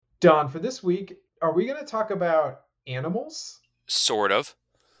Don, for this week, are we going to talk about animals? Sort of.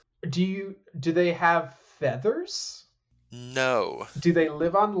 Do they have feathers? No. Do they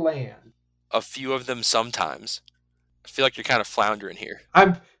live on land? A few of them sometimes. I feel like you're kind of floundering here.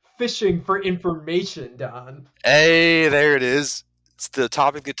 I'm fishing for information, Don. Hey, there it is. It's the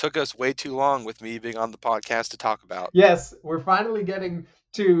topic that took us way too long with me being on the podcast to talk about. Yes, we're finally getting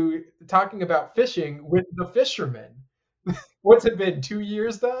to talking about fishing with the fishermen. What's it been, 2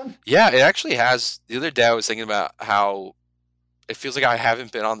 years, Don? Yeah, it actually has. The other day I was thinking about how it feels like I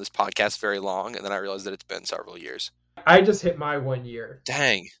haven't been on this podcast very long, and then I realized that it's been several years. I just hit my 1 year.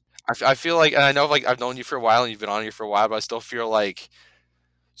 Dang. I feel like, and I know like I've known you for a while and you've been on here for a while, but I still feel like,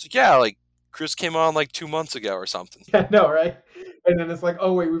 so yeah, like Chris came on like 2 months ago or something. Yeah, no, right? And then it's like,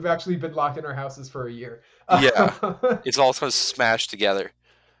 oh wait, we've actually been locked in our houses for a year. Yeah. It's all kind of smashed together.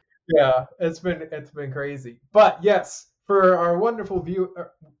 Yeah, it's been crazy. But yes, for our wonderful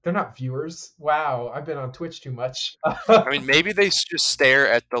they're not viewers. Wow, I've been on Twitch too much. I mean, maybe they just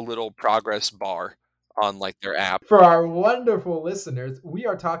stare at the little progress bar on like their app. For our wonderful listeners, we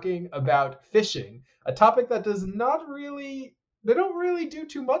are talking about fishing, a topic that they don't really do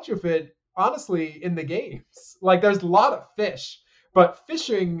too much of it, honestly, in the games. Like, there's a lot of fish, but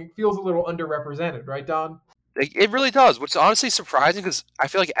fishing feels a little underrepresented, right, Don? It really does, which is honestly surprising because I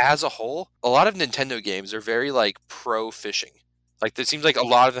feel like as a whole, a lot of Nintendo games are very like pro fishing. Like it seems like a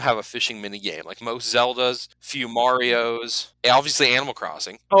lot of them have a fishing mini game. Like most Zeldas, few Marios, and obviously Animal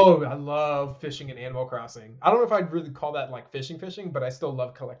Crossing. Oh, I love fishing in Animal Crossing. I don't know if I'd really call that like fishing, but I still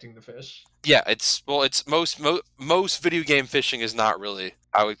love collecting the fish. Yeah, it's most video game fishing is not really,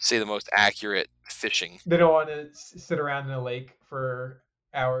 I would say, the most accurate fishing. They don't want to sit around in a lake for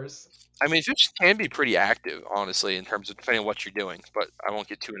hours. I mean, fish can be pretty active, honestly, in terms of depending on what you're doing, but I won't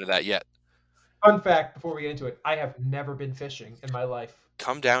get too into that yet. Fun fact before we get into it, I have never been fishing in my life.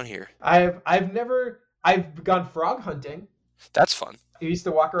 Come down here. I've gone frog hunting. That's fun. I used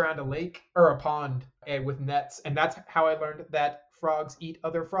to walk around a lake or a pond with nets, and that's how I learned that frogs eat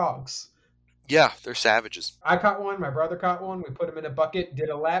other frogs. Yeah, they're savages. I caught one, my brother caught one, we put him in a bucket, did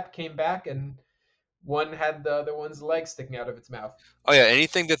a lap, came back, and one had the other one's leg sticking out of its mouth. Oh yeah,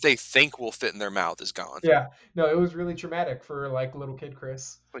 anything that they think will fit in their mouth is gone. Yeah, no, it was really traumatic for like little kid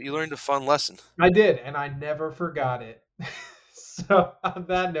Chris. But you learned a fun lesson. I did, and I never forgot it. So on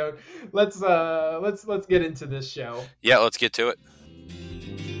that note, let's get into this show. Yeah, let's get to it.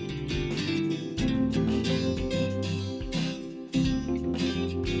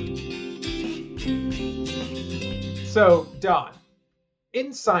 So, Don,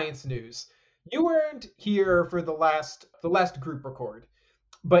 in science news, you weren't here for the last group record,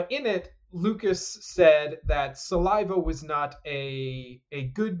 but in it, Lucas said that saliva was not a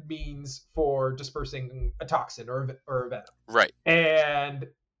good means for dispersing a toxin or a venom. Right. And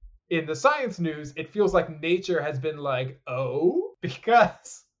in the science news, it feels like nature has been like, oh,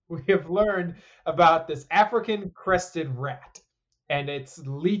 because we have learned about this African crested rat and its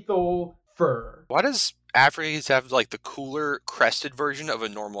lethal fur. Why does Africans have like the cooler crested version of a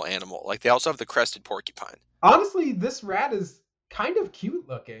normal animal? Like they also have the crested porcupine. Honestly, this rat is kind of cute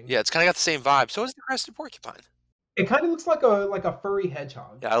looking. Yeah, it's kind of got the same vibe. So is the crested porcupine. It kind of looks like a furry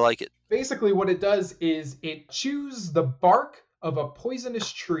hedgehog. Yeah, I like it. Basically, what it does is it chews the bark of a poisonous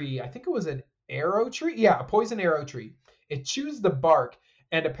tree. I think it was an arrow tree. Yeah, a poison arrow tree. It chews the bark,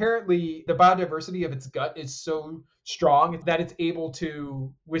 and apparently the biodiversity of its gut is so strong that it's able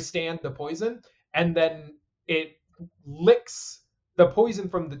to withstand the poison, and then it licks the poison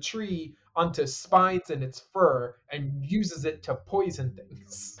from the tree onto spines in its fur and uses it to poison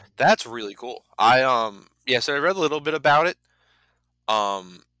things. That's really cool. So I read a little bit about it. I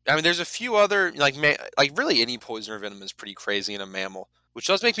mean, there's a few other like really any poison or venom is pretty crazy in a mammal, which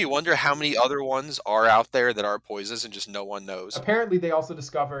does make me wonder how many other ones are out there that are poisonous and just no one knows. Apparently, they also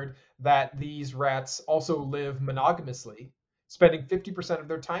discovered that these rats also live monogamously, spending 50% of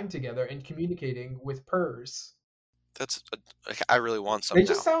their time together and communicating with purrs. I really want some. They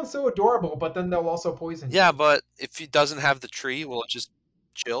just sound so adorable, but then they'll also poison you. Yeah, but if he doesn't have the tree, will it just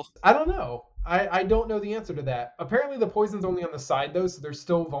chill? I don't know. I don't know the answer to that. Apparently, the poison's only on the side, though, so they're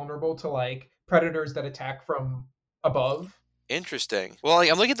still vulnerable to, like, predators that attack from above. Interesting. Well,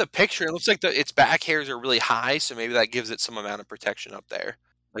 like, I'm looking at the picture. It looks like its back hairs are really high, so maybe that gives it some amount of protection up there.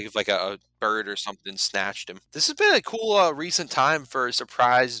 Like if like a bird or something snatched him. This has been a cool recent time for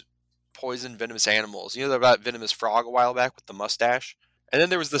surprise poison venomous animals. You know about venomous frog a while back with the mustache? And then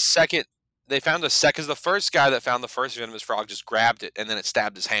there was the second. They found the second. The first guy that found the first venomous frog just grabbed it and then it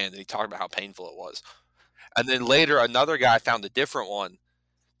stabbed his hand and he talked about how painful it was. And then later another guy found a different one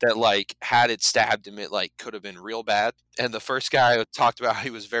that, like, had it stabbed him, it, like, could have been real bad. And the first guy talked about how he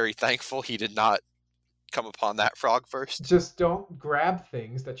was very thankful he did not come upon that frog first. Just don't grab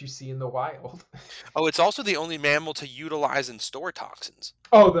things that you see in the wild. Oh, it's also the only mammal to utilize and store toxins.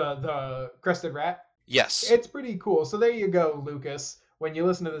 Oh, the crested rat? Yes. It's pretty cool. So there you go, Lucas. When you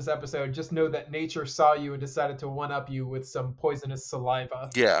listen to this episode, just know that nature saw you and decided to one-up you with some poisonous saliva.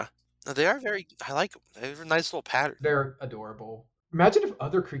 Yeah. No, they are very. I like them. They have a nice little pattern. They're adorable. Imagine if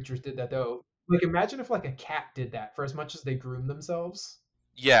other creatures did that, though. Like, imagine if, like, a cat did that for as much as they groom themselves.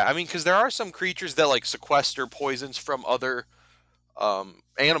 Yeah, I mean, because there are some creatures that like sequester poisons from other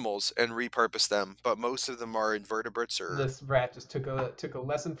animals and repurpose them, but most of them are invertebrates. Or This rat just took a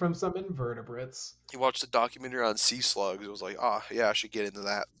lesson from some invertebrates. you watched a documentary on sea slugs. It was like, oh yeah, I should get into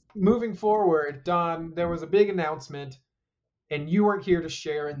that. Moving forward, Don, there was a big announcement, and you weren't here to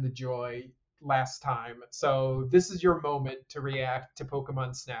share in the joy last time. So this is your moment to react to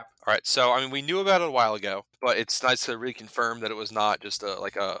Pokemon Snap. All right, so I mean, we knew about it a while ago, but it's nice to reconfirm that it was not just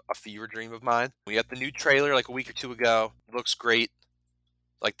a fever dream of mine. We got the new trailer like a week or two ago. It looks great.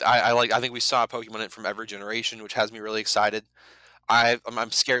 Like I think we saw Pokemon in it from every generation, which has me really excited.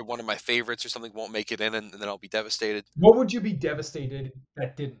 I'm scared one of my favorites or something won't make it in, and then I'll be devastated. What would you be devastated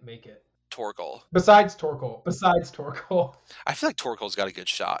that didn't make it? Torkoal. Besides Torkoal. I feel like Torkoal's got a good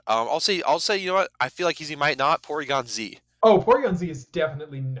shot. I'll say, you know what? I feel like he might not. Porygon Z. Oh, Porygon Z is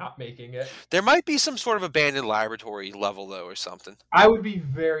definitely not making it. There might be some sort of abandoned laboratory level though, or something. I would be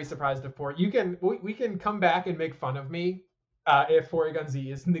very surprised if we can come back and make fun of me if Porygon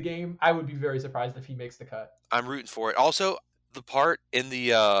Z is in the game. I would be very surprised if he makes the cut. I'm rooting for it. Also, the part in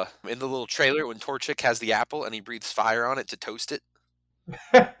the little trailer when Torchic has the apple and he breathes fire on it to toast it.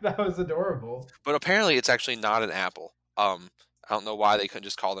 That was adorable. But apparently, it's actually not an apple. I don't know why they couldn't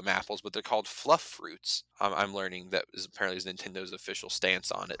just call them apples, but they're called fluff fruits. I'm learning that is apparently Nintendo's official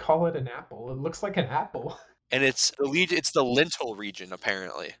stance on it. Call it an apple. It looks like an apple. And it's the lentil region,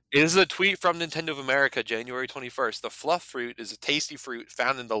 apparently. It is a tweet from Nintendo of America, January 21st. The fluff fruit is a tasty fruit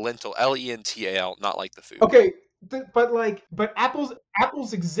found in the lentil, Lental, not like the food. Okay, but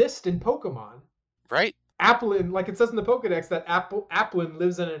apples exist in Pokemon. Right? Applin, like it says in the Pokedex, that Applin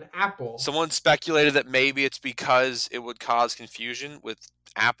lives in an apple. Someone speculated that maybe it's because it would cause confusion with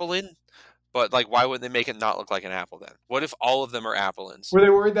Applin, but like, why wouldn't they make it not look like an apple then? What if all of them are Applins? Were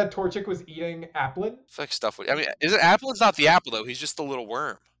they worried that Torchic was eating Applin? I feel like stuff would. I mean, is it Applin's not the apple though? He's just the little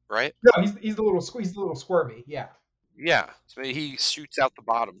worm, right? No, he's the little squirmy. Yeah. Yeah, so maybe he shoots out the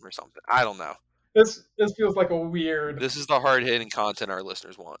bottom or something. I don't know. This feels like a weird. This is the hard hitting content our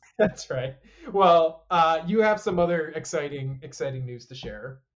listeners want. That's right. Well, you have some other exciting news to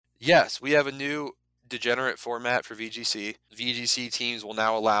share. Yes, we have a new degenerate format for VGC. VGC teams will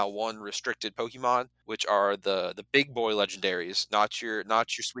now allow one restricted Pokemon, which are the big boy legendaries, not your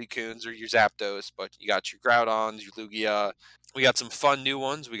Suicunes or your Zapdos, but you got your Groudons, your Lugia. We got some fun new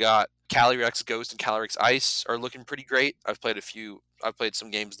ones. We got Calyrex Ghost and Calyrex Ice are looking pretty great. I've played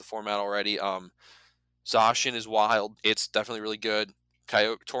some games of the format already. Zacian is wild. It's definitely really good.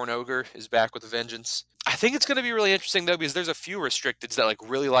 Tornogre is back with a vengeance. I think it's going to be really interesting though, because there's a few restricteds that like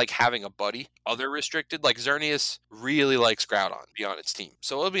really like having a buddy. Other restricted, like Xerneas, really likes Groudon to be on its team.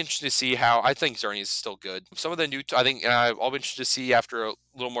 So it'll be interesting to see how. I think Xerneas is still good. Some of the new, I think I'll be interested to see after a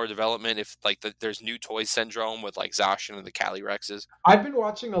little more development if like there's new toy syndrome with like Zacian and the Calyrexes. I've been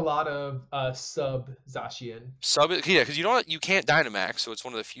watching a lot of sub Zacian. Yeah, because you can't Dynamax, so it's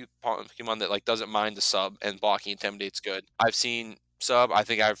one of the few Pokemon that like doesn't mind the sub, and blocking Intimidate's good. I've seen sub. I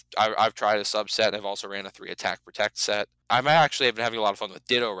think I've tried a subset, and I've also ran a 3 attack protect set. I'm actually having a lot of fun with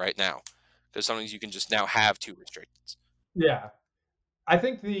Ditto right now, because sometimes you can just now have 2 restricteds. Yeah, I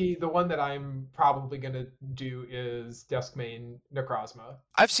think the one that I'm probably gonna do is Duskmane Necrozma.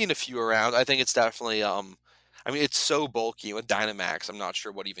 I've seen a few around. I think it's definitely I mean, it's so bulky with Dynamax. I'm not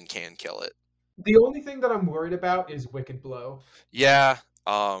sure what even can kill it. The only thing that I'm worried about is Wicked Blow. Yeah.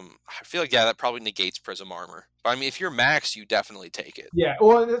 I feel like that probably negates Prism Armor. But I mean, if you're max, you definitely take it. Yeah,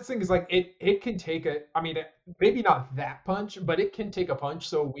 well, the thing is, like, it can take maybe not that punch, but it can take a punch,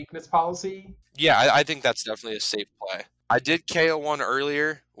 so weakness policy. Yeah, I think that's definitely a safe play. I did KO one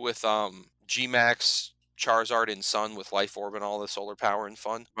earlier with G-Max, Charizard, and Sun with Life Orb and all the solar power and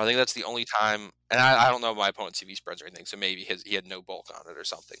fun. I think that's the only time, and I don't know my opponent's CV spreads or anything, so maybe he had no bulk on it or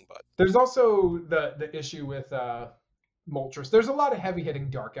something. But there's also the issue with Moltres. There's a lot of heavy hitting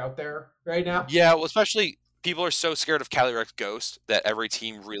Dark out there right now. Yeah, well, especially people are so scared of Calyrex Ghost that every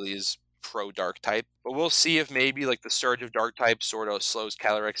team really is pro Dark type. But we'll see if maybe like the surge of Dark type sort of slows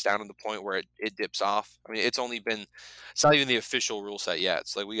Calyrex down to the point where it dips off. I mean, it's not even the official rule set yet.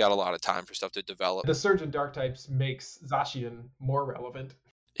 It's like we got a lot of time for stuff to develop. The surge in Dark types makes Zacian more relevant.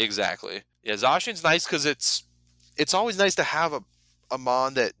 Exactly. Yeah, Zacian's nice because it's always nice to have a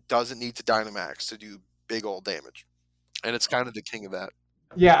mon that doesn't need to Dynamax to do big old damage, and it's kind of the king of that.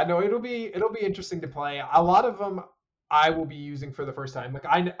 Yeah, no, it'll be interesting to play. A lot of them I will be using for the first time. Like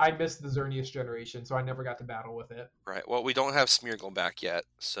I missed the Xerneas generation, so I never got to battle with it. Right. Well, we don't have Smeargle back yet,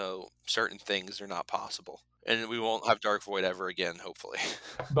 so certain things are not possible, and we won't have Dark Void ever again, hopefully.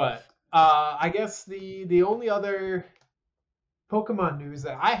 But I guess the only other Pokemon news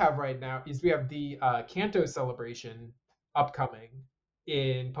that I have right now is we have the Kanto celebration upcoming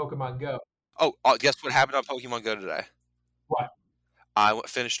in Pokemon Go. Oh, guess what happened on Pokemon Go today? What?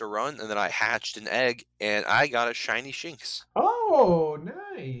 Finished a run, and then I hatched an egg, and I got a shiny Shinx. Oh,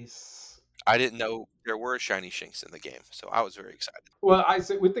 nice. I didn't know there were shiny Shinx in the game, so I was very excited. Well, I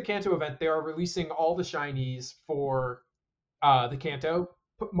said with the Kanto event, they are releasing all the shinies for the Kanto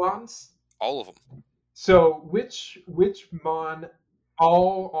Mons. All of them. So which Mon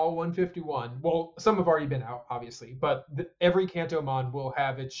all 151? Well, some have already been out, obviously, but every Kanto Mon will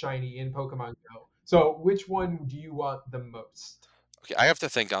have its shiny in Pokemon Go. So which one do you want the most? Okay, I have to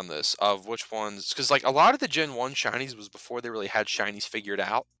think on this of which ones, because like a lot of the Gen 1 shinies was before they really had shinies figured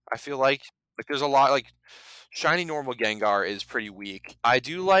out. I feel like there's a lot like shiny normal Gengar is pretty weak. I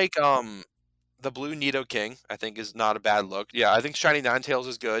do like the blue Nidoking, I think is not a bad look. Yeah, I think shiny Ninetales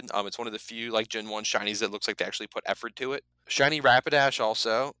is good. It's one of the few like Gen 1 shinies that looks like they actually put effort to it. Shiny Rapidash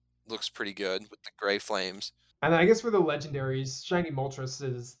also looks pretty good with the gray flames. And then I guess for the legendaries, shiny Moltres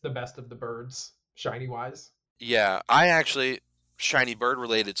is the best of the birds, shiny wise. Yeah, I actually shiny bird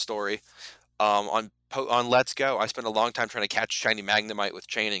related story. On Let's Go, I spent a long time trying to catch shiny Magnemite with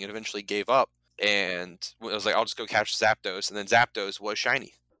chaining and eventually gave up. And I was like, I'll just go catch Zapdos, and then Zapdos was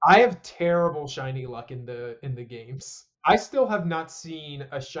shiny. I have terrible shiny luck in the games. I still have not seen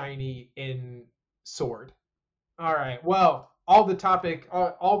a shiny in Sword. All right. Well, all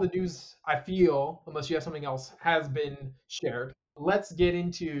the news I feel, unless you have something else, has been shared. Let's get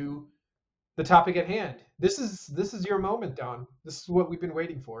into the topic at hand. This is your moment, Don. This is what we've been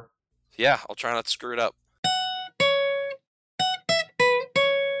waiting for. Yeah, I'll try not to screw it up.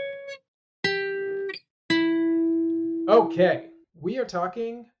 Okay, we are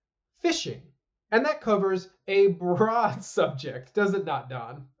talking fishing, and that covers a broad subject, does it not,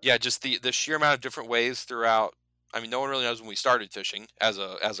 Don? Yeah, just the sheer amount of different ways throughout. I mean, no one really knows when we started fishing as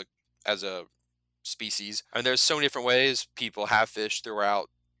a species. I mean, there's so many different ways people have fished throughout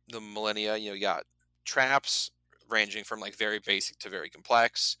the millennia. You know, you got traps ranging from like very basic to very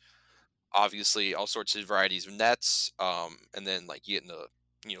complex. Obviously, all sorts of varieties of nets. And then like you get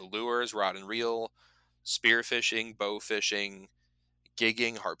into lures, rod and reel, spear fishing, bow fishing,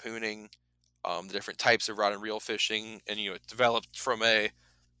 gigging, harpooning. The different types of rod and reel fishing, and it developed from a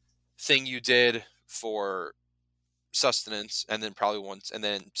thing you did for sustenance, and then probably once, and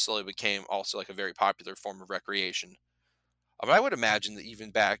then slowly became also like a very popular form of recreation. I would imagine that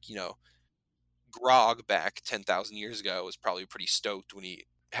even back, Grog back 10,000 years ago was probably pretty stoked when he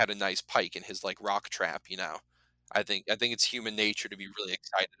had a nice pike in his like rock trap. I think it's human nature to be really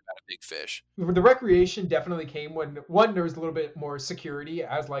excited about a big fish. The recreation definitely came when one there was a little bit more security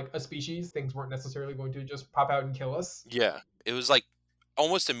as like a species. Things weren't necessarily going to just pop out and kill us. Yeah, it was like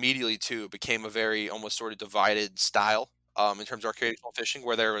almost immediately too it became a very almost sort of divided style in terms of recreational fishing,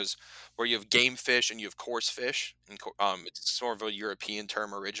 where you have game fish and you have coarse fish, and it's sort of a European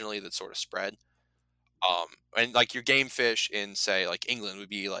term originally that sort of spread. And like your game fish in say like England would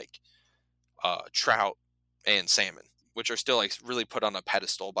be like trout and salmon, which are still like really put on a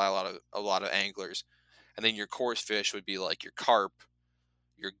pedestal by a lot of anglers. And then your coarse fish would be like your carp,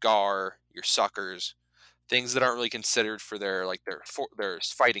 your gar, your suckers, things that aren't really considered for their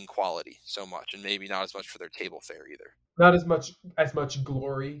fighting quality so much, and maybe not as much for their table fare either. Not as much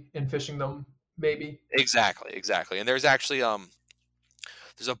glory in fishing them, maybe. Exactly, exactly. And there's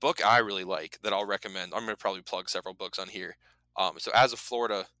a book I really like that I'll recommend. I'm going to probably plug several books on here. So as a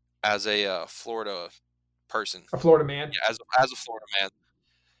Florida person, A Florida man. yeah, as a Florida man,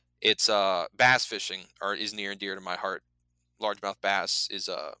 it's bass fishing or is near and dear to my heart. Largemouth bass is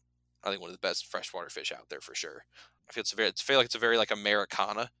I think one of the best freshwater fish out there for sure. I feel like it's a very like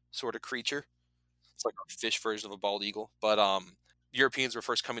Americana sort of creature. It's like a fish version of a bald eagle. But Europeans were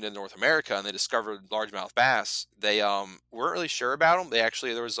first coming to North America and they discovered largemouth bass. They weren't really sure about them.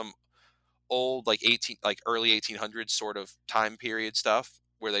 There was some old like early 1800s sort of time period stuff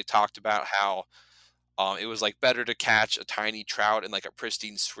where they talked about how it was like better to catch a tiny trout in like a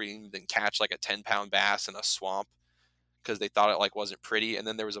pristine stream than catch like a 10-pound bass in a swamp, because they thought it like wasn't pretty. And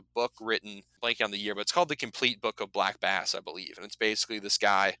then there was a book written, blanking on the year, but it's called The Complete Book of Black Bass, I believe. And it's basically this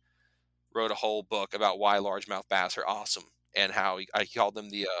guy wrote a whole book about why largemouth bass are awesome. and how he called them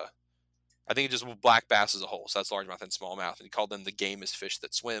I think just black bass as a whole. So that's largemouth and smallmouth, and he called them the gamest fish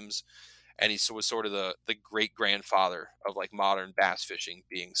that swims. And he was sort of the great grandfather of like modern bass fishing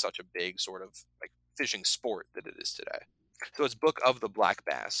being such a big sort of like fishing sport that it is today. So it's Book of the Black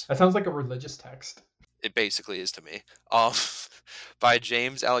Bass. That sounds like a religious text. It basically is to me. Um, by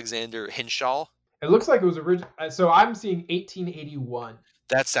James Alexander Hinshaw. It looks like it was original. So I'm seeing 1881.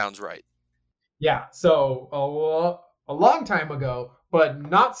 That sounds right. Yeah, so a long time ago, but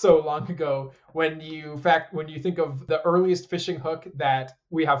not so long ago. When you think of the earliest fishing hook that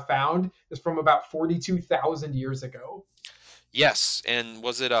we have found is from about 42,000 years ago. Yes, and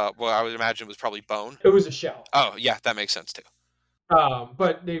was it well, I would imagine it was probably bone. It was a shell. Oh yeah, that makes sense too.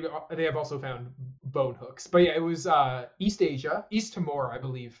 But they have also found bone hooks. But yeah, it was East Asia, East Timor, I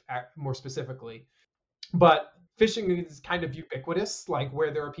believe, more specifically. But fishing is kind of ubiquitous. Like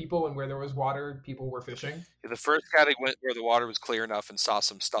where there are people and where there was water, people were fishing. Yeah, the first guy that went where the water was clear enough and saw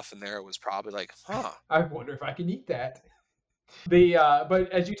some stuff in there was probably like, huh. I wonder if I can eat that.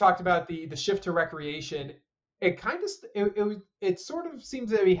 But as you talked about the shift to recreation, it kind of it sort of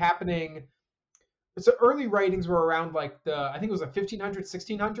seems to be happening. So early writings were around like I think it was like 1500s,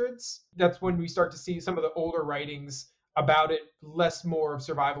 1600s. That's when we start to see some of the older writings about it, less more of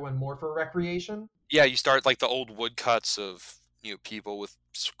survival and more for recreation. Yeah, you start like the old woodcuts of people with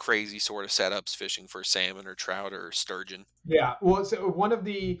crazy sort of setups fishing for salmon or trout or sturgeon. Yeah, well, so one of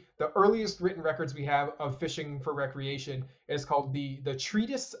the earliest written records we have of fishing for recreation is called the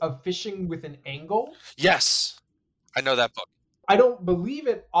Treatise of Fishing with an Angle. Yes, I know that book. I don't believe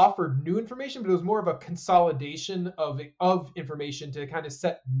it offered new information, but it was more of a consolidation of information to kind of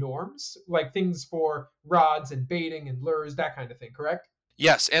set norms, like things for rods and baiting and lures, that kind of thing. Correct?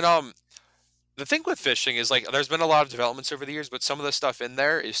 Yes, and the thing with fishing is like there's been a lot of developments over the years, but some of the stuff in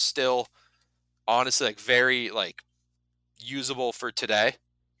there is still honestly like very like usable for today.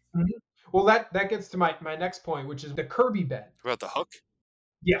 Mm-hmm. Well, that gets to my next point, which is the Kirby bend. About the hook?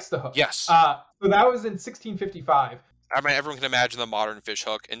 Yes, the hook. Yes. So that was in 1655. I mean, everyone can imagine the modern fish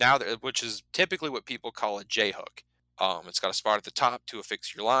hook, and now which is typically what people call a J hook. It's got a spot at the top to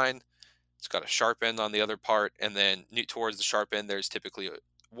affix your line. It's got a sharp end on the other part, and then towards the sharp end, there's typically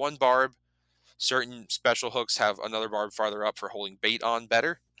one barb. Certain special hooks have another barb farther up for holding bait on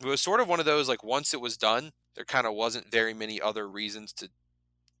better. It was sort of one of those, like, once it was done, there kind of wasn't very many other reasons to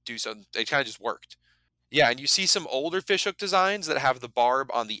do something. It kind of just worked. Yeah, and you see some older fishhook designs that have the barb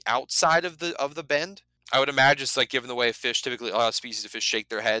on the outside of the bend. I would imagine, it's like given the way fish typically, a lot of species of fish shake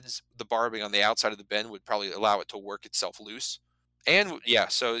their heads, the barbing on the outside of the bend would probably allow it to work itself loose. And yeah,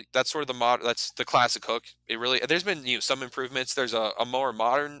 so that's sort of that's the classic hook. It really, there's been some improvements. There's a more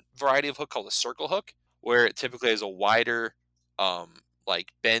modern variety of hook called a circle hook, where it typically has a wider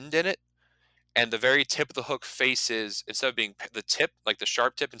like bend in it, and the very tip of the hook faces, instead of being the tip, like the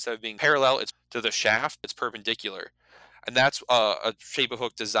sharp tip, instead of being parallel, it's to the shaft, it's perpendicular. And that's a shape of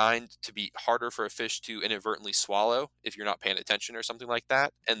hook designed to be harder for a fish to inadvertently swallow if you're not paying attention or something like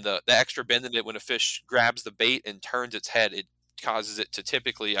that. And the extra bend in it, when a fish grabs the bait and turns its head, it causes it to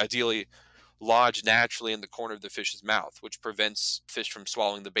typically, ideally, lodge naturally in the corner of the fish's mouth, which prevents fish from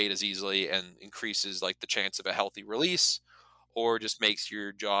swallowing the bait as easily and increases like the chance of a healthy release, or just makes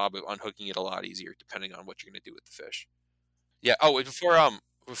your job of unhooking it a lot easier, depending on what you're going to do with the fish. Yeah. Oh, and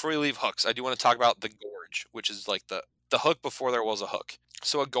before we leave hooks, I do want to talk about the gorge, which is like the hook before there was a hook.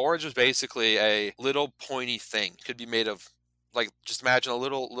 So a gorge was basically a little pointy thing. It could be made of, like, just imagine a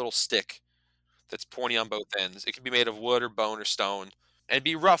little stick that's pointy on both ends. It could be made of wood or bone or stone, and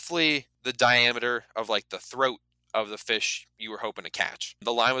be roughly the diameter of like the throat of the fish you were hoping to catch.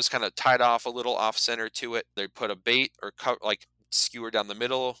 The line was kind of tied off a little off center to it. They'd put a bait or like skewer down the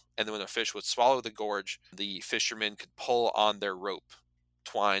middle, and then when the fish would swallow the gorge, the fishermen could pull on their rope,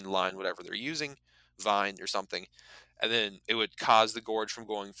 twine, line, whatever they're using, vine or something, and then it would cause the gorge from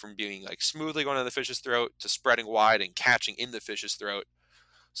going from being like smoothly going down the fish's throat to spreading wide and catching in the fish's throat,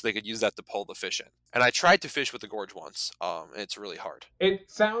 so they could use that to pull the fish in. And I tried to fish with the gorge once, and it's really hard.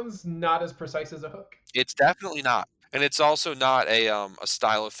 It sounds not as precise as a hook. It's definitely not. And it's also not a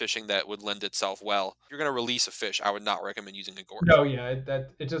style of fishing that would lend itself well. If you're going to release a fish, I would not recommend using a gorge. No, yeah,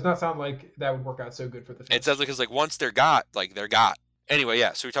 it does not sound like that would work out so good for the fish. It sounds like, because like once they're got, like they're got. Anyway,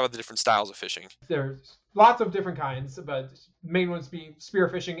 yeah, so we talk about the different styles of fishing. There's lots of different kinds, but main ones being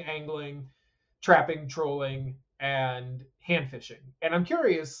spearfishing, angling, trapping, trolling, and hand fishing. And I'm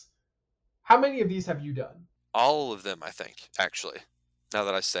curious, how many of these have you done? All of them, I think, actually. Now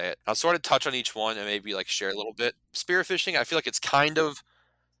that I say it, I'll sort of touch on each one and maybe like share a little bit. Spearfishing, I feel like it's kind of,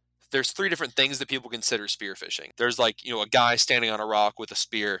 there's three different things that people consider spearfishing. There's like, a guy standing on a rock with a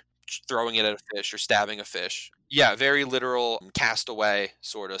spear, throwing it at a fish or stabbing a fish. Yeah, very literal castaway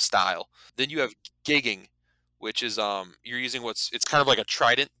sort of style. Then you have gigging, which is you're using it's kind of like a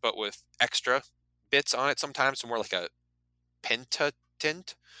trident but with extra bits on it sometimes, so more like a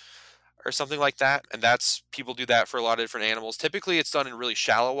pentatint or something like that. And that's people do that for a lot of different animals. Typically it's done in really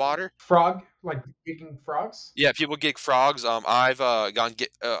shallow water. Frog, like gigging frogs. Yeah, people gig frogs. I've gone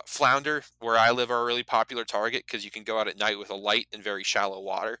get flounder where I live are a really popular target because you can go out at night with a light in very shallow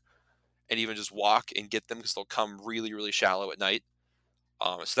water and even just walk and get them because they'll come really, really shallow at night.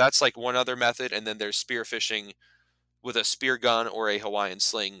 So that's like one other method, and then there's spear fishing with a spear gun or a Hawaiian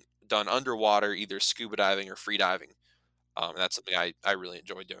sling done underwater, either scuba diving or free diving. And that's something I really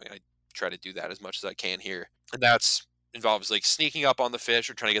enjoy doing. I try to do that as much as I can here, and that's involves like sneaking up on the fish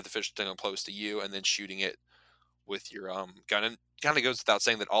or trying to get the fish to come close to you, and then shooting it with your gun. And kind of goes without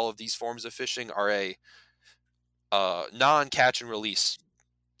saying that all of these forms of fishing are a non-catch and release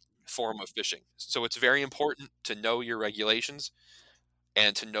form of fishing. So it's very important to know your regulations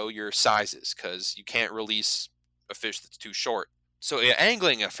and to know your sizes because you can't release a fish that's too short. So yeah,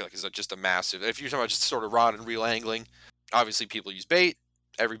 angling, I feel like is just a massive. If you're talking about just sort of rod and reel angling, obviously people use bait,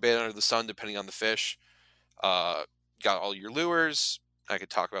 every bait under the sun, depending on the fish. Uh, got all your lures. I could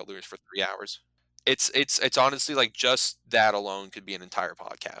talk about lures for 3 hours. It's honestly like just that alone could be an entire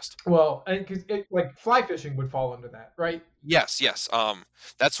podcast. Well, and because like fly fishing would fall into that, right? Yes, yes.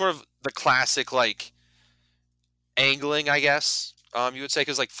 That's sort of the classic like angling, I guess. You would say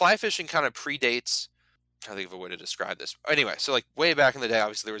because like fly fishing kind of predates. I think of a way to describe this. Anyway, so like way back in the day,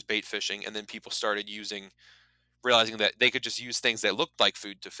 obviously there was bait fishing, and then people started realizing that they could just use things that looked like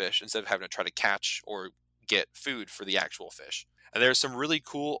food to fish instead of having to try to catch or get food for the actual fish. And there's some really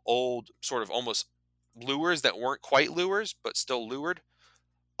cool old sort of almost lures that weren't quite lures but still lured,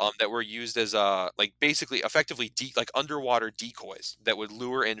 that were used as like basically effectively like underwater decoys that would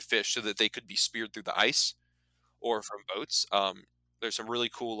lure in fish so that they could be speared through the ice or from boats. There's some really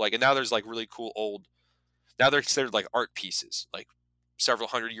cool like, and now there's like really cool old. Now they're considered like art pieces, like several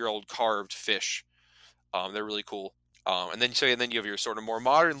 100-year-old carved fish. They're really cool. And then you have your sort of more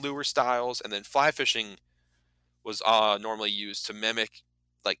modern lure styles, and then fly fishing was normally used to mimic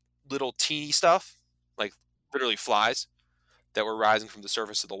like little teeny stuff, like literally flies that were rising from the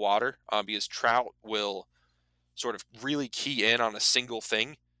surface of the water, because trout will sort of really key in on a single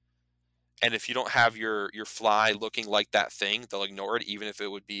thing, and if you don't have your fly looking like that thing, they'll ignore it, even if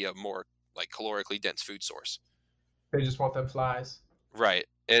it would be a more like calorically dense food source. They just want them flies. Right.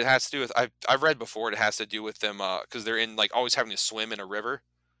 It has to do with I've read before it has to do with them because they're in like always having to swim in a river.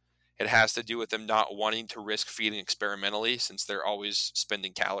 It has to do with them not wanting to risk feeding experimentally since they're always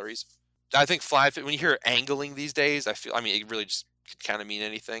spending calories. I think when you hear angling these days, I mean it really just could kind of mean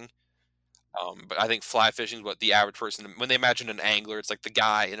anything. But I think fly fishing is what the average person when they imagine an angler, it's like the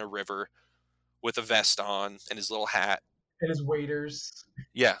guy in a river with a vest on and his little hat. And his waders.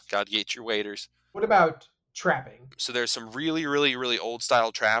 Yeah, God get your waders. What about trapping? So there's some really, really, really old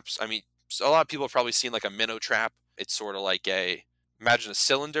style traps. I mean, a lot of people have probably seen like a minnow trap. It's sort of like imagine a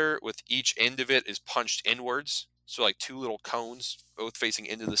cylinder with each end of it is punched inwards. So like two little cones, both facing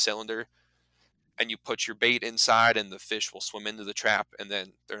into the cylinder. And you put your bait inside and the fish will swim into the trap, and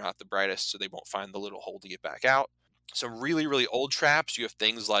then they're not the brightest, so they won't find the little hole to get back out. Some really, really old traps, you have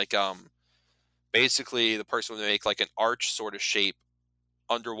things like basically the person would make like an arch sort of shape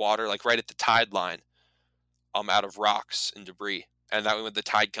underwater, like right at the tide line, out of rocks and debris. And that way when the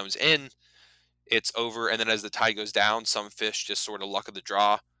tide comes in, it's over. And then as the tide goes down, some fish just sort of luck of the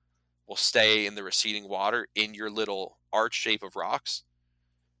draw will stay in the receding water in your little arch shape of rocks.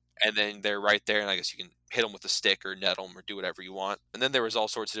 And then they're right there. And I guess you can hit them with a stick or net them or do whatever you want. And then there was all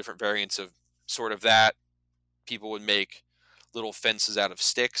sorts of different variants of sort of that. People would make little fences out of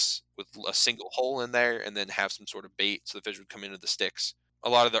sticks with a single hole in there and then have some sort of bait so the fish would come into the sticks. A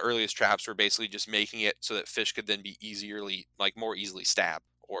lot of the earliest traps were basically just making it so that fish could then be more easily stabbed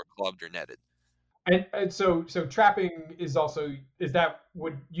or clubbed or netted. And so trapping is that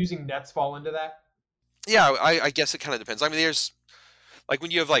would using nets fall into that? Yeah, I guess it kind of depends. I mean, there's like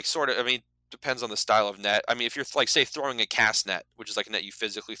when you have like sort of, I mean, depends on the style of net. I mean, if you're like say throwing a cast net, which is like a net you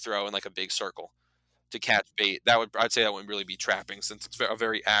physically throw in like a big circle to catch bait, I'd say that wouldn't really be trapping since it's a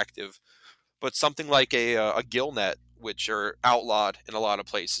very active. But something like a gill net, which are outlawed in a lot of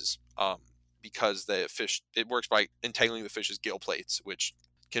places, because it works by entangling the fish's gill plates, which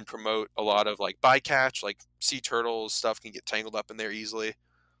can promote a lot of like bycatch, like sea turtles stuff can get tangled up in there easily,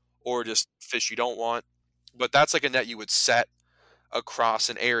 or just fish you don't want. But that's like a net you would set across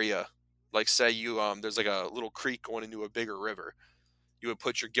an area. Like say you there's like a little creek going into a bigger river. You would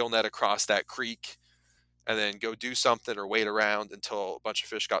put your gill net across that creek and then go do something or wait around until a bunch of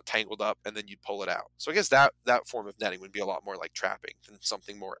fish got tangled up, and then you'd pull it out. So I guess that form of netting would be a lot more like trapping than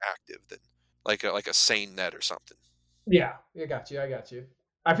something more active than like a seine net or something. Yeah, I got you. I got you.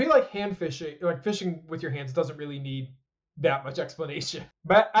 I feel like hand fishing, like fishing with your hands, doesn't really need that much explanation.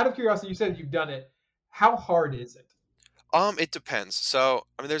 But out of curiosity, you said you've done it. How hard is it? It depends. So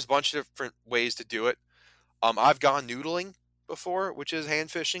I mean, there's a bunch of different ways to do it. I've gone noodling before, which is hand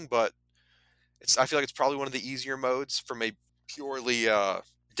fishing, but I feel like it's probably one of the easier modes from a purely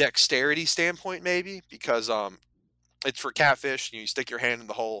dexterity standpoint, maybe because it's for catfish. You stick your hand in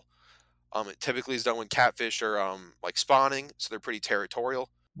the hole. It typically is done when catfish are like spawning, so they're pretty territorial.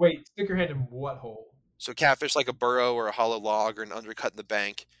 Wait, stick your hand in what hole? So catfish like a burrow or a hollow log or an undercut in the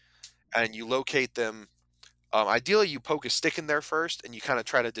bank, and you locate them. Ideally, you poke a stick in there first, and you kind of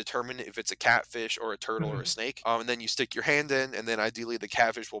try to determine if it's a catfish or a turtle or a Mhm. snake. And then you stick your hand in, and then ideally the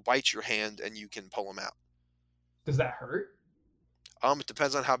catfish will bite your hand, and you can pull them out. Does that hurt? It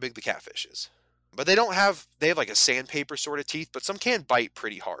depends on how big the catfish is, but they have like a sandpaper sort of teeth, but some can bite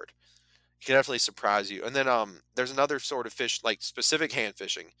pretty hard. It can definitely surprise you. And then there's another sort of fish, like specific hand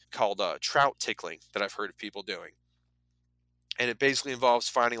fishing, called trout tickling that I've heard of people doing, and it basically involves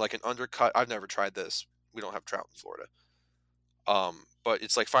finding like an undercut. I've never tried this. We don't have trout in Florida. But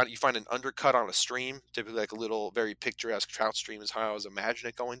it's like you find an undercut on a stream, typically like a little very picturesque trout stream is how I always imagine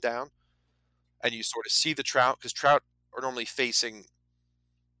it going down, and you sort of see the trout because trout are normally facing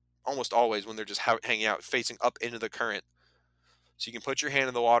almost always when they're just hanging out facing up into the current. So you can put your hand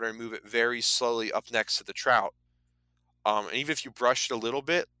in the water and move it very slowly up next to the trout. And even if you brush it a little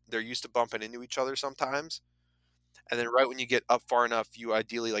bit, they're used to bumping into each other sometimes. And then right when you get up far enough, you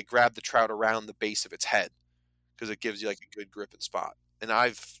ideally like grab the trout around the base of its head because it gives you like a good grip and spot. And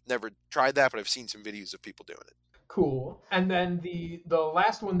I've never tried that, but I've seen some videos of people doing it. Cool. And then the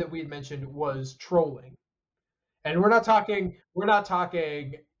last one that we had mentioned was trolling. And we're not talking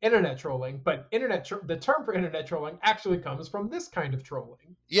internet trolling, but the term for internet trolling actually comes from this kind of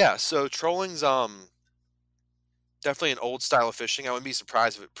trolling. Yeah, so trolling's definitely an old style of fishing. I wouldn't be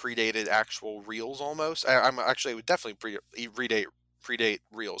surprised if it predated actual reels almost. It would definitely predate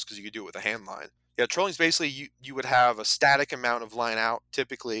reels because you could do it with a hand line. Yeah, trolling's basically you would have a static amount of line out,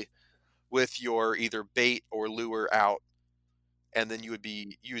 typically with your either bait or lure out, and then you would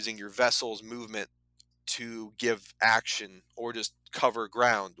be using your vessel's movement to give action or just cover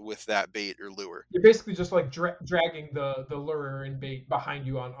ground with that bait or lure. You're basically just like dragging the lure and bait behind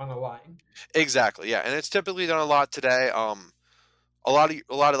you on a line. Exactly, yeah, and it's typically done a lot today. A lot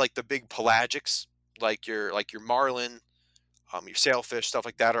of like the big pelagics, like your marlin, your sailfish, stuff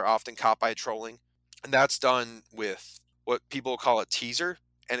like that, are often caught by trolling, and that's done with what people call a teaser,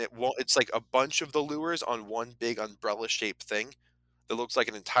 and it's like a bunch of the lures on one big umbrella shaped thing that looks like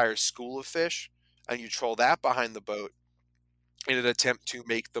an entire school of fish, and you troll that behind the boat in an attempt to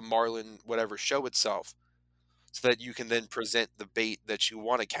make the marlin whatever show itself, so that you can then present the bait that you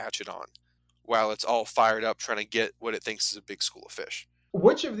want to catch it on, while it's all fired up trying to get what it thinks is a big school of fish.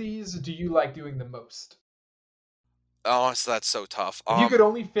 Which of these do you like doing the most? Oh, so that's so tough. If you could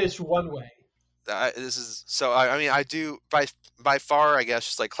only fish one way. This is so. I mean, I do by far, I guess,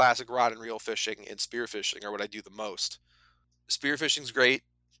 just like classic rod and reel fishing and spear fishing are what I do the most. Spear fishing's great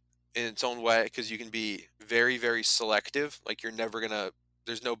in its own way because you can be very, very selective. Like you're never gonna.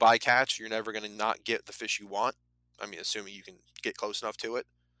 There's no bycatch. You're never gonna not get the fish you want. I mean, assuming you can get close enough to it,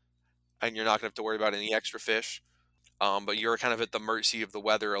 and you're not gonna have to worry about any extra fish. But you're kind of at the mercy of the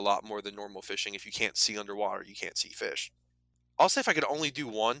weather a lot more than normal fishing. If you can't see underwater, you can't see fish. I'll say if I could only do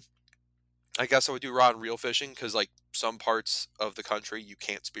one, I guess I would do rod and reel fishing because like some parts of the country you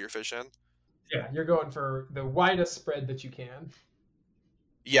can't spearfish in. Yeah, you're going for the widest spread that you can.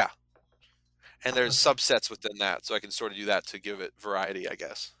 Yeah, and there's Okay. subsets within that, so I can sort of do that to give it variety, I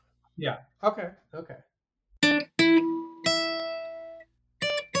guess. Yeah. Okay. Okay.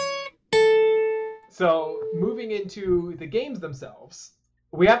 So moving into the games themselves,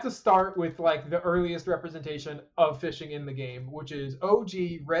 we have to start with like the earliest representation of fishing in the game, which is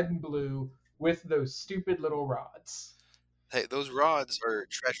OG red and blue with those stupid little rods. Hey, those rods are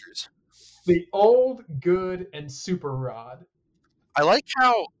treasures. The old, good, and super rod. I like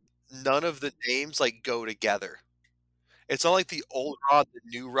how none of the names like go together. It's not like the old rod, the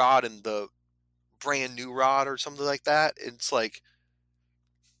new rod, and the brand new rod or something like that. It's like,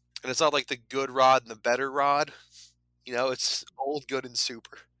 and it's not like the good rod and the better rod. It's old, good, and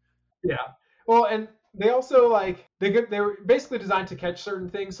super. Yeah. Well, and they also like they were basically designed to catch certain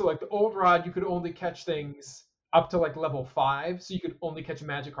things. So like the old rod, you could only catch things up to like level 5, so you could only catch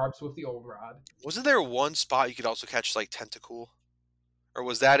magic harps with the old rod. Wasn't there one spot you could also catch like tentacle, or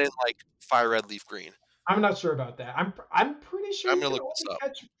was that in like fire red, leaf green? I'm not sure about that. I'm pretty sure I'm you gonna could look this only up.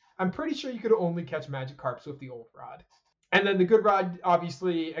 catch. I'm pretty sure you could only catch magic carps with the old rod. And then the good rod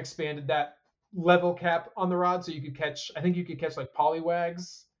obviously expanded that level cap on the rod, so you could catch. I think you could catch like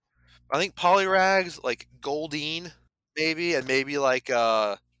polywags. I think Polyrags, like Goldeen, maybe, and maybe like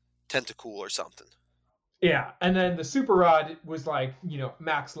Tentacool or something. Yeah, and then the super rod was like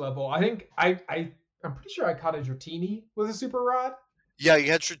max level. I think I'm pretty sure I caught a Dratini with a super rod. Yeah,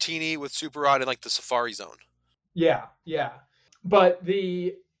 you had Dratini with Super Rod in like the Safari Zone. Yeah, yeah. But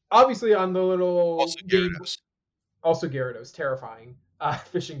the obviously on the little Also game, Gyarados. also Gyarados, terrifying.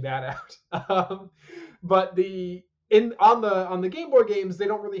 Fishing that out. But the in on the Game Boy games, they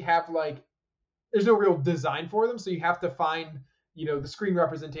don't really have like there's no real design for them, so you have to find the screen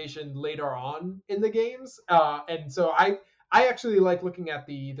representation later on in the games. And so I actually like looking at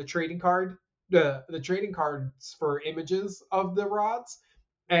the trading card the trading cards for images of the rods,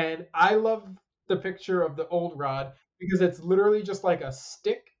 and I love the picture of the old rod because it's literally just like a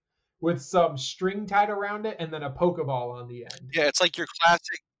stick with some string tied around it and then a pokeball on the end. Yeah, it's like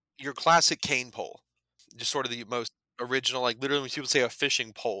your classic cane pole. Just sort of the most original, like literally when people say a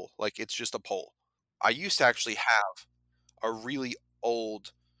fishing pole, like it's just a pole. I used to actually have a really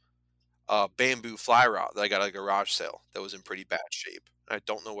old bamboo fly rod that I got at a garage sale that was in pretty bad shape. I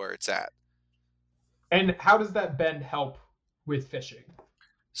don't know where it's at. And how does that bend help with fishing?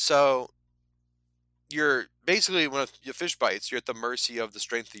 So you're basically when a fish bites, you're at the mercy of the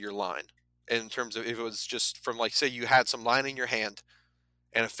strength of your line. In terms of if it was just from like say you had some line in your hand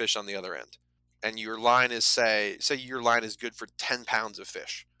and a fish on the other end, and your line is say your line is good for 10 pounds of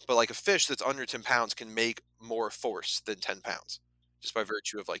fish, but like a fish that's under 10 pounds can make more force than 10 pounds just by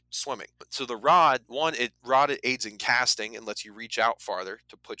virtue of like swimming. So the rod, it aids in casting and lets you reach out farther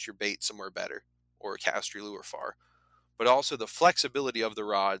to put your bait somewhere better or cast your lure far. But also the flexibility of the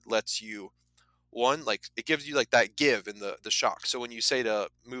rod lets you one like it gives you like that give in the shock. So when you say to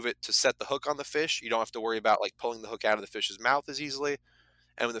move it to set the hook on the fish, you don't have to worry about like pulling the hook out of the fish's mouth as easily.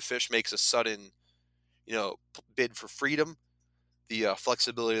 And when the fish makes a sudden bid for freedom, the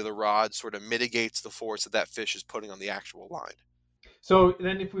flexibility of the rod sort of mitigates the force that that fish is putting on the actual line. So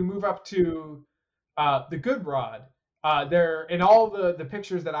then, if we move up to the good rod, there in all the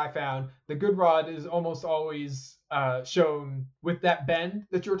pictures that I found, the good rod is almost always shown with that bend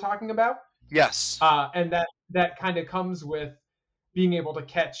that you were talking about, Yes. and that kind of comes with being able to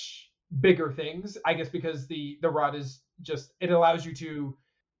catch bigger things. I guess because the rod is just it allows you to.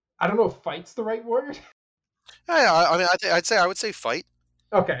 I don't know if fight's the right word. Yeah, I mean, I would say fight.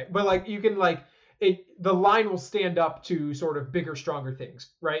 Okay, but like you can like the line will stand up to sort of bigger, stronger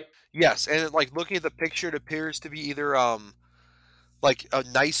things, right? Yes, and like looking at the picture, it appears to be either like a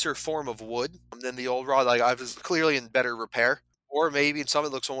nicer form of wood than the old rod. Like I was clearly in better repair, or maybe in some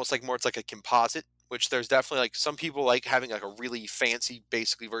it looks almost like more it's like a composite. Which there's definitely like some people like having like a really fancy,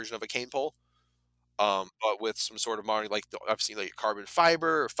 basically version of a cane pole, but with some sort of modern like I've seen like carbon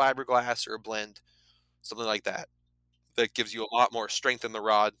fiber or fiberglass or a blend, something like that. That gives you a lot more strength in the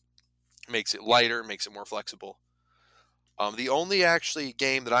rod, makes it lighter, makes it more flexible. The only actually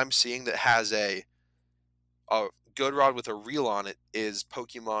game that I'm seeing that has a good rod with a reel on it is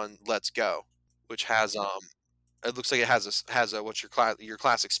Pokemon Let's Go, which has it looks like it has a what's your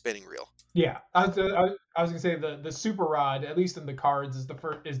classic spinning reel. Yeah, I was gonna say the super rod, at least in the cards, is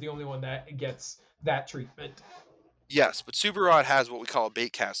the only one that gets that treatment. Yes, but Super Rod has what we call a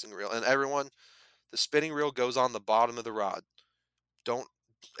bait casting reel, and everyone, the spinning reel goes on the bottom of the rod. Don't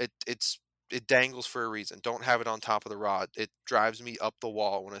it dangles for a reason. Don't have it on top of the rod. It drives me up the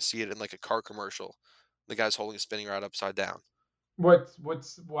wall when I see it in like a car commercial. The guy's holding a spinning rod upside down. What's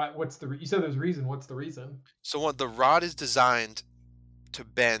the you said there's a reason? What's the reason? So what the rod is designed to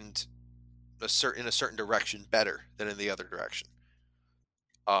bend in a certain direction better than in the other direction.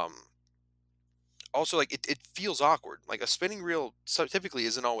 Um, Also, like it feels awkward. Like a spinning reel typically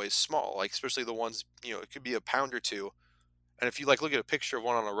isn't always small. Like especially the ones it could be a pound or two. And if you like look at a picture of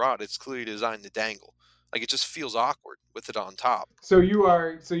one on a rod, it's clearly designed to dangle. Like it just feels awkward with it on top. So you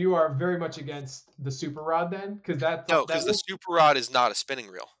are very much against the super rod then, because No, because that the look. super rod is not a spinning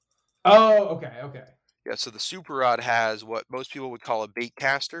reel. Oh, okay, okay. Yeah, so the super rod has what most people would call a bait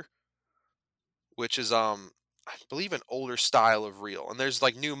caster, which is I believe an older style of reel. And there's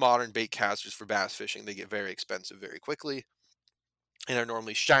like new modern bait casters for bass fishing. They get very expensive very quickly and are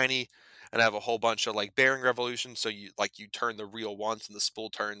normally shiny and have a whole bunch of like bearing revolutions. So you turn the reel once and the spool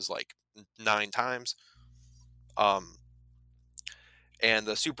turns like 9 times. Um, and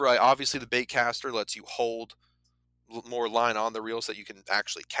the super rod, obviously the bait caster lets you hold more line on the reel so that you can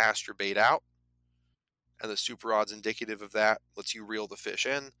actually cast your bait out. And the super rod's indicative of that, lets you reel the fish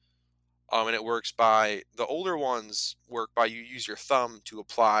in. And it works by the older ones work by you use your thumb to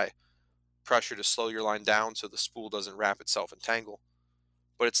apply pressure to slow your line down so the spool doesn't wrap itself and tangle.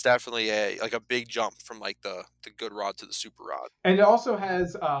 But it's definitely a big jump from like the good rod to the super rod. And it also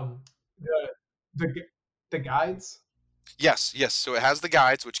has the the the guides. Yes, yes. So it has the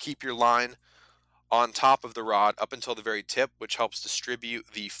guides which keep your line on top of the rod up until the very tip, which helps distribute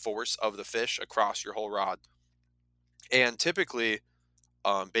the force of the fish across your whole rod. And typically,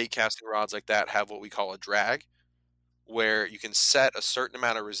 bait casting rods like that have what we call a drag, where you can set a certain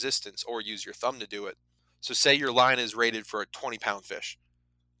amount of resistance or use your thumb to do it. So, say your line is rated for a 20-pound fish,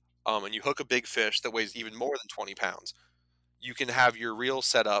 and you hook a big fish that weighs even more than 20 pounds. You can have your reel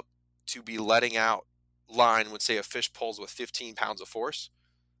set up to be letting out line when, say, a fish pulls with 15 pounds of force.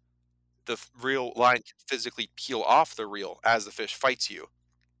 The reel line can physically peel off the reel as the fish fights you,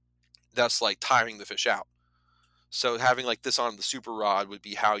 thus like tiring the fish out. So having like this on the super rod would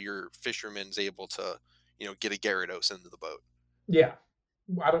be how your fisherman's able to, get a Gyarados into the boat. Yeah,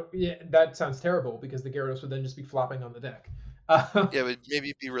 I don't. Yeah, that sounds terrible because the Gyarados would then just be flopping on the deck. Yeah, but maybe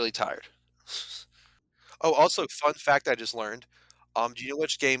you'd be really tired. Oh, also, fun fact I just learned. Do you know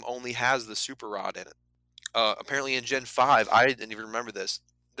which game only has the super rod in it? Apparently in Gen 5, I didn't even remember this.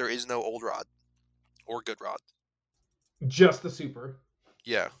 There is no old rod or good rod. Just the super.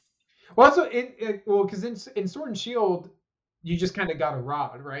 Yeah. Well, also because in Sword and Shield, you just kind of got a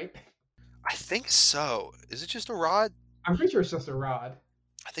rod, right? I think so. Is it just a rod? I'm pretty sure it's just a rod.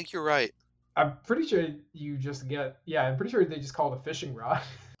 I think you're right. I'm pretty sure you just get. Yeah, I'm pretty sure they just call it a fishing rod.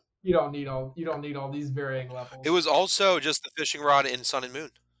 You don't need all these varying levels. It was also just the fishing rod in Sun and Moon.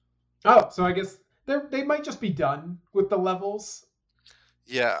 Oh, so I guess they might just be done with the levels.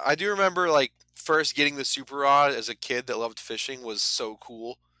 Yeah, I do remember like first getting the super rod as a kid that loved fishing was so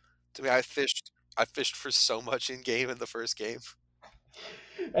cool. To me, I fished for so much in game in the first game.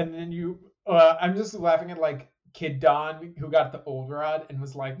 And then I'm just laughing at like Kid Don who got the old rod and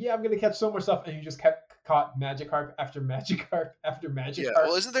was like, "Yeah, I'm gonna catch so much stuff," and you just kept caught Magikarp after Magikarp after Magikarp. Yeah,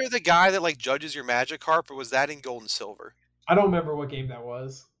 well, isn't there the guy that like judges your Magikarp, or was that in Gold and Silver? I don't remember what game that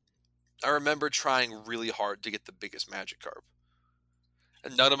was. I remember trying really hard to get the biggest Magikarp,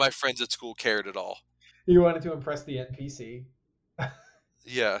 and none of my friends at school cared at all. You wanted to impress the NPC.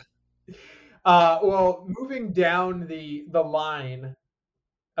 Yeah, Well, moving down the line,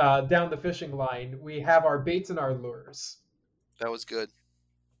 down the fishing line, we have our baits and our lures. that was good.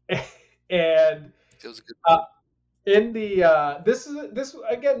 And It was a good. in the this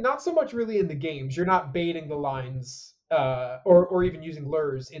again, not so much really in the games. You're not baiting the lines or even using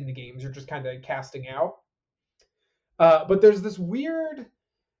lures in the games. You're just kind of casting out. But there's this weird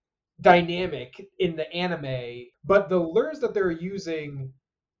dynamic in the anime, but the lures that they're using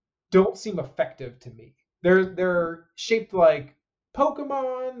don't seem effective to me. They're shaped like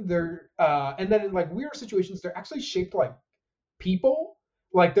Pokemon. They're and then in like weird situations, they're actually shaped like people.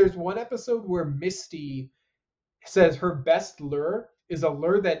 Like there's one episode where Misty says her best lure is a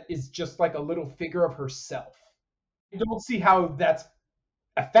lure that is just like a little figure of herself. I don't see how that's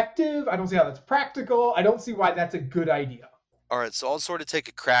effective. I don't see how that's practical. I don't see why that's a good idea. All right, so I'll sort of take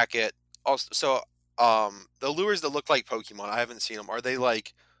a crack at. Also, so the lures that look like Pokemon, I haven't seen them. Are they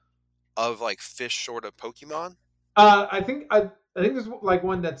like of like fish sort of Pokemon? I think there's like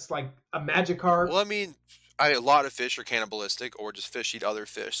one that's like a Magikarp. Well, I mean, a lot of fish are cannibalistic or just fish eat other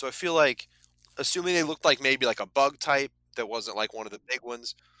fish. So I feel like, assuming they looked like maybe like a bug type that wasn't like one of the big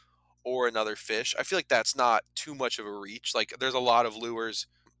ones or another fish, I feel like that's not too much of a reach. Like, there's a lot of lures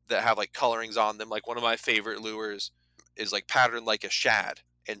that have like colorings on them. Like, one of my favorite lures is like patterned like a shad,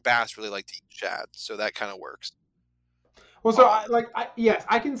 and bass really like to eat shad. So that kind of works. Well, so Um, yes,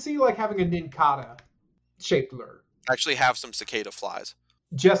 I can see like having a Ninkata shaped lure. I actually have some cicada flies.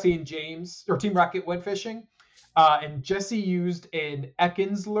 Jesse and James or Team Rocket went fishing, and Jesse used an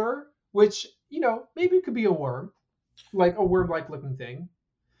Ekans lure, which maybe it could be a worm, like a worm-like looking thing.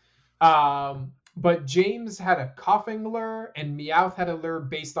 But James had a coughing lure, and Meowth had a lure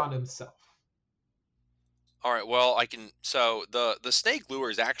based on himself. All right, well, I can. So the snake lure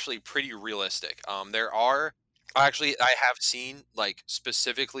is actually pretty realistic. There are actually I have seen like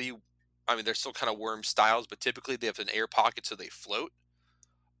specifically. I mean, they're still kind of worm styles, but typically they have an air pocket so they float.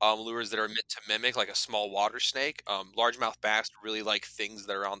 Lures that are meant to mimic like a small water snake. Largemouth bass really like things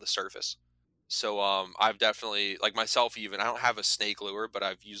that are on the surface. So I've definitely like myself even. I don't have a snake lure, but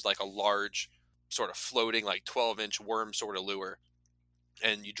I've used like a large sort of floating like 12-inch worm sort of lure,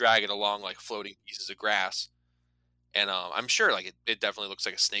 and you drag it along like floating pieces of grass. And I'm sure like it definitely looks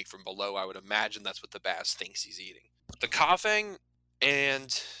like a snake from below. I would imagine that's what the bass thinks he's eating. The coughing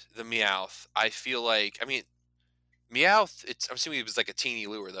and the Meowth, I feel like, I mean, Meowth, I'm assuming it was like a teeny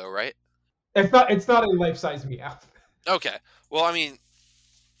lure though, right? It's not a life-size Meowth. Okay. Well, I mean,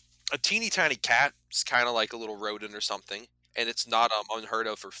 a teeny tiny cat is kind of like a little rodent or something, and it's not unheard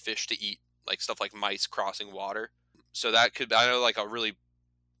of for fish to eat like stuff like mice crossing water. So that could I know like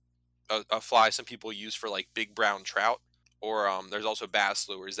a fly some people use for like big brown trout, or there's also bass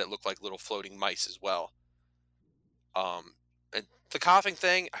lures that look like little floating mice as well. And the coughing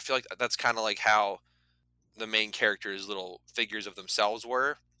thing, I feel like that's kind of like how the main characters' little figures of themselves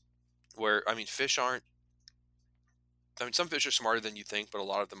were. Where I mean, fish aren't. I mean, some fish are smarter than you think, but a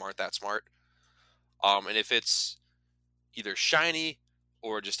lot of them aren't that smart. And if it's either shiny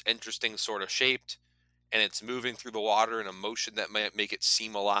or just interesting sort of shaped, and it's moving through the water in a motion that might make it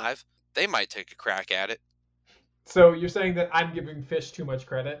seem alive, they might take a crack at it. So you're saying that I'm giving fish too much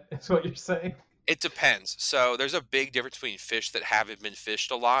credit? Is what you're saying? It depends. So there's a big difference between fish that haven't been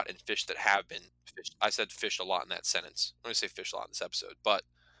fished a lot and fish that have been fished. I said fished a lot in that sentence. I'm going to say fish a lot in this episode, but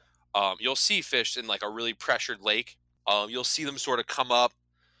you'll see fish in like a really pressured lake. You'll see them sort of come up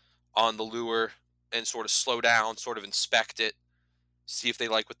on the lure and sort of slow down, sort of inspect it, see if they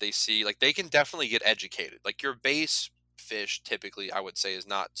like what they see. Like they can definitely get educated. Like your base fish typically, I would say, is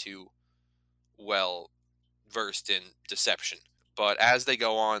not too well versed in deception. But as they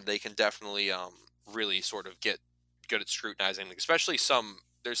go on, they can definitely really sort of get good at scrutinizing. Especially some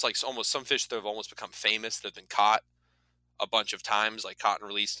there's like almost some fish that have almost become famous that have been caught a bunch of times, like caught and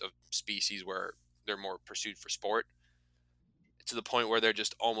released of species where they're more pursued for sport. To the point where they're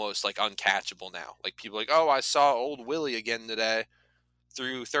just almost like uncatchable now. Like people are like, oh, I saw old Willie again today.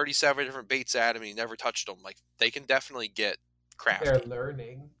 Threw 37 different baits at him and he never touched them. Like they can definitely get They're crafty.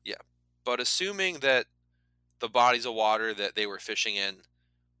 learning. Yeah. But assuming that the bodies of water that they were fishing in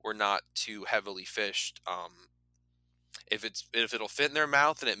were not too heavily fished, if it'll fit in their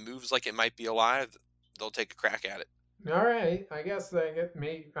mouth and it moves like it might be alive, they'll take a crack at it. All right, I guess they get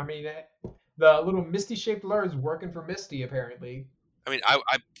me. I mean, the little misty-shaped lure is working for Misty apparently. I mean,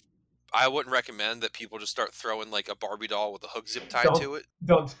 I wouldn't recommend that people just start throwing like a Barbie doll with a hook zip tied Don't to it.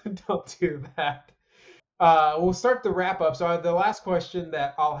 don't don't do that. We'll start the wrap up. So the last question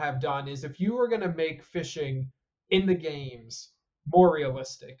that I'll have done is, if you were going to make fishing in the games more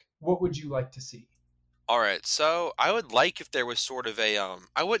realistic, what would you like to see? All right, so I would like if there was sort of a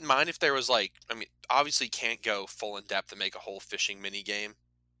I wouldn't mind if there was like I mean obviously can't go full in depth and make a whole fishing mini game.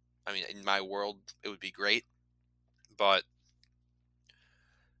 I mean in my world it would be great, but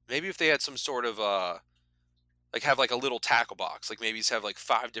maybe if they had some sort of like have like a little tackle box, like maybe just have like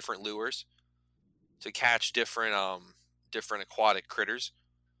 5 different lures to catch different aquatic critters.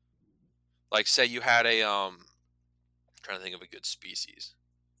 Like say you had a trying to think of a good species.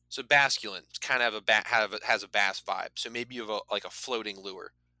 So basculin kind of has a bass vibe. So maybe you have like a floating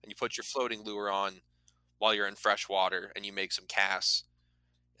lure, and you put your floating lure on while you're in fresh water, and you make some casts.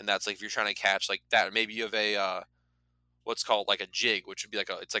 And that's like if you're trying to catch like that. Maybe you have a what's called like a jig, which would be like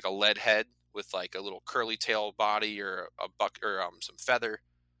it's like a lead head with like a little curly tail body or a buck or some feather,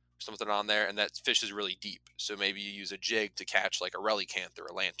 something on there, and that fish is really deep. So maybe you use a jig to catch like a relicanth or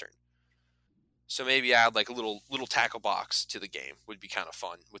a lantern. So maybe add like a little tackle box to the game would be kind of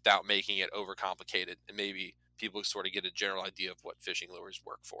fun without making it overcomplicated, and maybe people sort of get a general idea of what fishing lures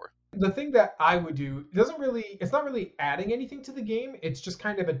work for. The thing that I would do doesn't really, it's not really adding anything to the game. It's just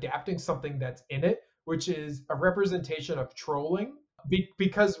kind of adapting something that's in it, which is a representation of trolling.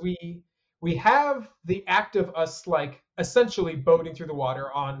 Because we have the act of us like essentially boating through the water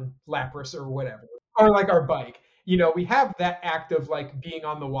on Lapras or whatever, or like our bike. We have that act of like being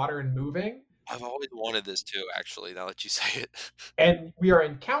on the water and moving, I've always wanted this too, actually. Now that you say it, and we are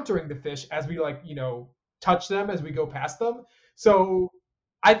encountering the fish as we like touch them as we go past them. So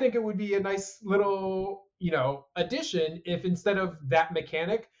I think it would be a nice little addition if instead of that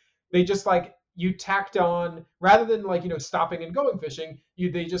mechanic, they just like you tacked on, rather than like stopping and going fishing,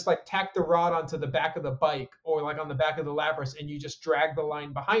 they just like tack the rod onto the back of the bike or like on the back of the Lapras, and you just drag the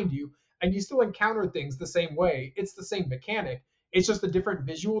line behind you, and you still encounter things the same way. It's the same mechanic, it's just a different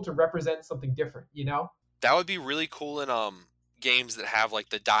visual to represent something different. that would be really cool in games that have like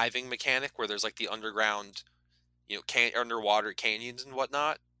the diving mechanic where there's like the underground, underwater canyons and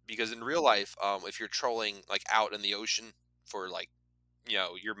whatnot. Because in real life, if you're trolling like out in the ocean for like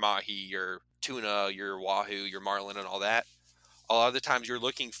your mahi, your tuna, your wahoo, your marlin, and all that, a lot of the times you're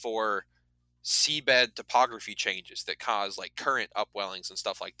looking for seabed topography changes that cause like current upwellings and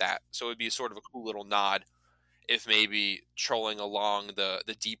stuff like that. So it would be sort of a cool little nod if maybe trolling along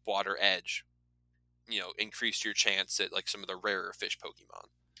the deep water edge, increased your chance at like some of the rarer fish Pokemon.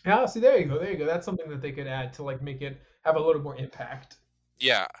 Yeah, see, there you go. That's something that they could add to like make it have a little more impact.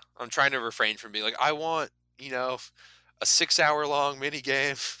 Yeah, I'm trying to refrain from being like I want a 6 hour long mini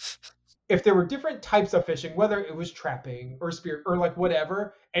game. if there were different types of fishing, whether it was trapping or spear or like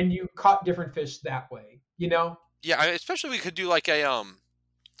whatever, and you caught different fish that way, you know? Yeah, especially we could do like a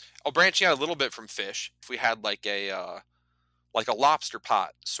branching out a little bit from fish. If we had like a lobster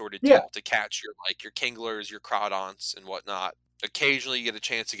pot sort of Yeah, deal to catch your kinglers, your crawdons, and whatnot. Occasionally, you get a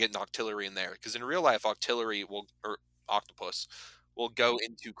chance to get an octillery in there because in real life, octopus will go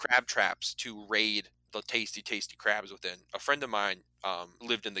into crab traps to raid the tasty, tasty crabs within. A friend of mine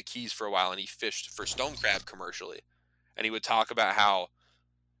lived in the Keys for a while, and he fished for stone crab commercially, and he would talk about how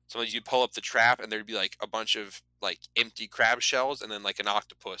sometimes you'd pull up the trap and there'd be like a bunch of like empty crab shells, and then like an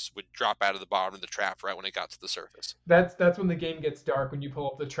octopus would drop out of the bottom of the trap right when it got to the surface. that's when the game gets dark, when you pull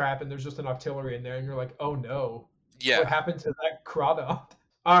up the trap and there's just an octillery in there and you're like, oh no, what Yeah, happened to that crawdon?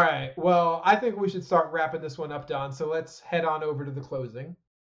 All right, well, I think we should start wrapping this one up, Don. So let's head on over to the closing.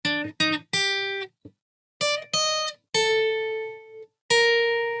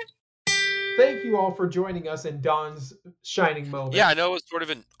 Thank you all for joining us in Don's shining moment. yeah, I know it was sort of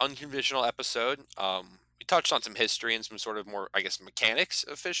an unconventional episode. We touched on some history and some sort of more, I guess, mechanics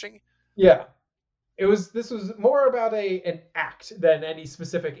of fishing. Yeah. This was more about an act than any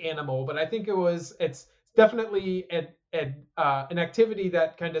specific animal, but I think it's definitely an activity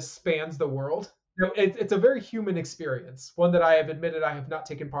that kind of spans the world. It's a very human experience, one that I have admitted I have not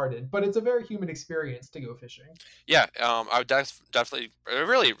taken part in, but it's a very human experience to go fishing. Yeah, I would definitely,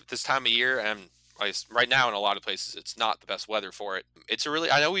 really, this time of year, and right now in a lot of places, it's not the best weather for it.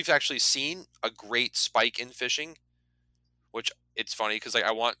 I know we've actually seen a great spike in fishing, which it's funny because like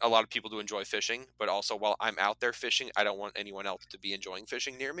I want a lot of people to enjoy fishing, but also while I'm out there fishing, I don't want anyone else to be enjoying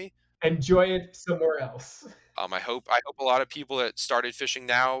fishing near me. Enjoy it somewhere else. I hope a lot of people that started fishing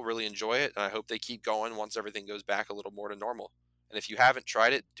now really enjoy it, and I hope they keep going once everything goes back a little more to normal. And if you haven't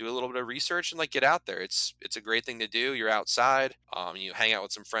tried it, do a little bit of research and like get out there. It's a great thing to do. You're outside, you hang out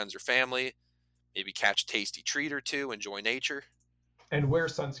with some friends or family, maybe catch a tasty treat or two, enjoy nature. And wear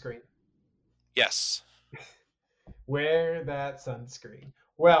sunscreen. Yes, Wear that sunscreen.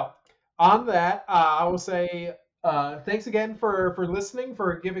 Well, on that, I will say thanks again for listening,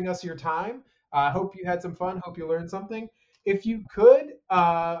 for giving us your time. I hope you had some fun. Hope you learned something. If you could,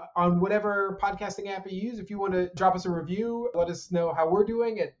 on whatever podcasting app you use, if you want to drop us a review, let us know how we're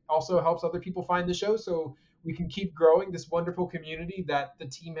doing. It also helps other people find the show so we can keep growing this wonderful community that the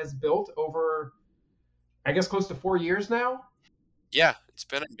team has built over, I guess, close to 4 years now. yeah, it's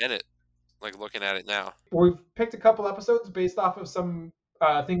been a minute. Like looking at it now. We've picked a couple episodes based off of some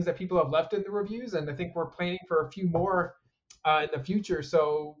things that people have left in the reviews, and I think we're planning for a few more in the future.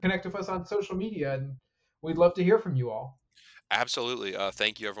 So connect with us on social media, and we'd love to hear from you all. Absolutely.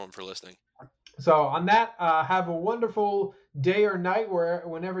 Thank you everyone for listening. So on that, have a wonderful day or night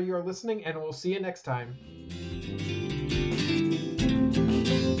whenever you're listening, and we'll see you next time.